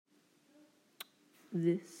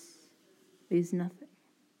This is nothing.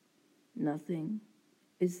 Nothing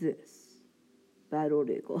is this. Bad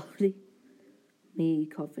audio quality. Me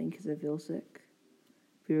coughing because I feel sick.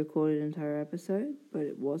 We recorded an entire episode, but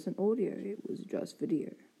it wasn't audio, it was just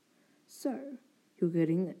video. So, you're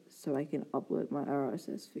getting this so I can upload my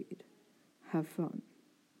RSS feed. Have fun.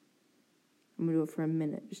 I'm going to do it for a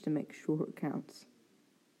minute just to make sure it counts.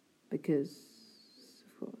 Because,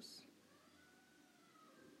 of course,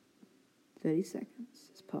 30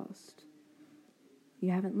 seconds has passed.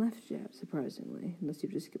 You haven't left yet, surprisingly, unless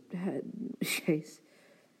you've just skipped ahead, in which case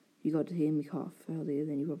you got to hear me cough earlier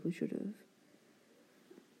than you probably should have.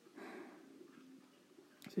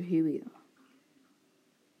 So here we are.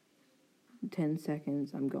 10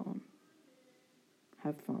 seconds, I'm gone.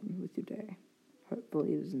 Have fun with your day.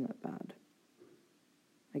 Hopefully it isn't that bad.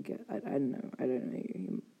 I don't know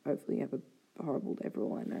you. Hopefully you have a horrible day for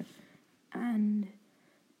all I know. And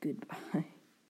goodbye.